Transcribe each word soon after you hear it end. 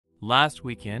Last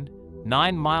weekend,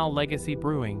 9 Mile Legacy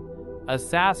Brewing, a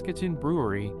Saskatoon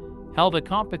brewery, held a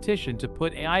competition to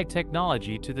put AI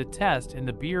technology to the test in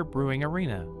the beer brewing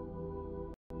arena.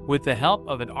 With the help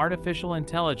of an artificial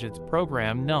intelligence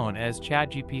program known as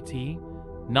ChatGPT,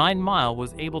 9 Mile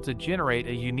was able to generate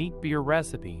a unique beer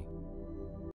recipe.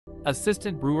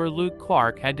 Assistant brewer Luke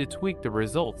Clark had to tweak the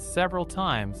results several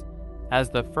times, as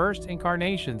the first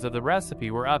incarnations of the recipe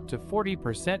were up to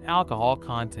 40% alcohol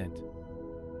content.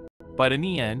 But in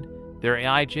the end, their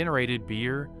AI-generated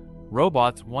beer,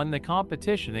 Robots, won the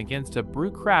competition against a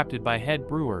brew crafted by head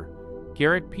brewer,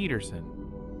 Garrett Peterson.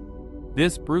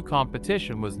 This brew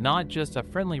competition was not just a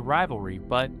friendly rivalry,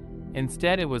 but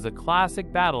instead it was a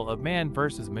classic battle of man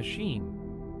versus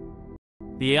machine.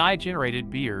 The AI-generated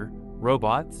beer,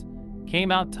 Robots,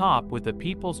 came out top with the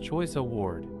People's Choice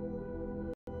Award.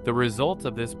 The results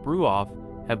of this brew-off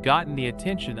have gotten the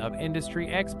attention of industry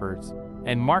experts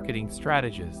and marketing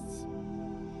strategists.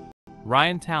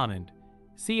 Ryan Townend,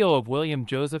 CEO of William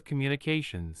Joseph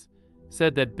Communications,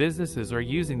 said that businesses are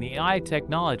using the AI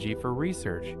technology for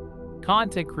research,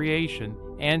 content creation,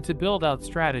 and to build out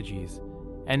strategies,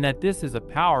 and that this is a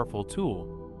powerful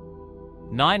tool.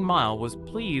 9 Mile was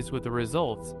pleased with the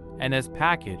results and has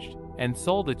packaged and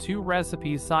sold the two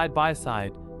recipes side by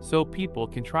side so people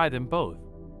can try them both.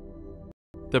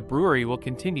 The brewery will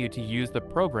continue to use the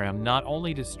program not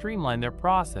only to streamline their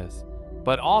process,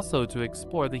 but also to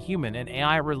explore the human and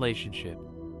AI relationship.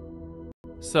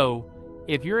 So,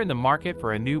 if you're in the market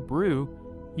for a new brew,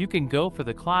 you can go for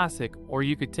the classic, or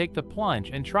you could take the plunge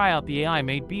and try out the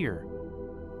AI-made beer.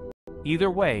 Either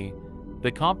way,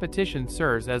 the competition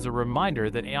serves as a reminder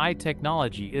that AI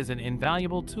technology is an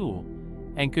invaluable tool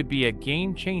and could be a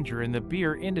game changer in the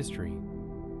beer industry.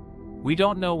 We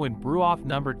don't know when Brew-Off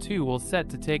number 2 will set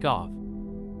to take off,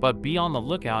 but be on the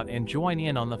lookout and join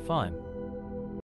in on the fun.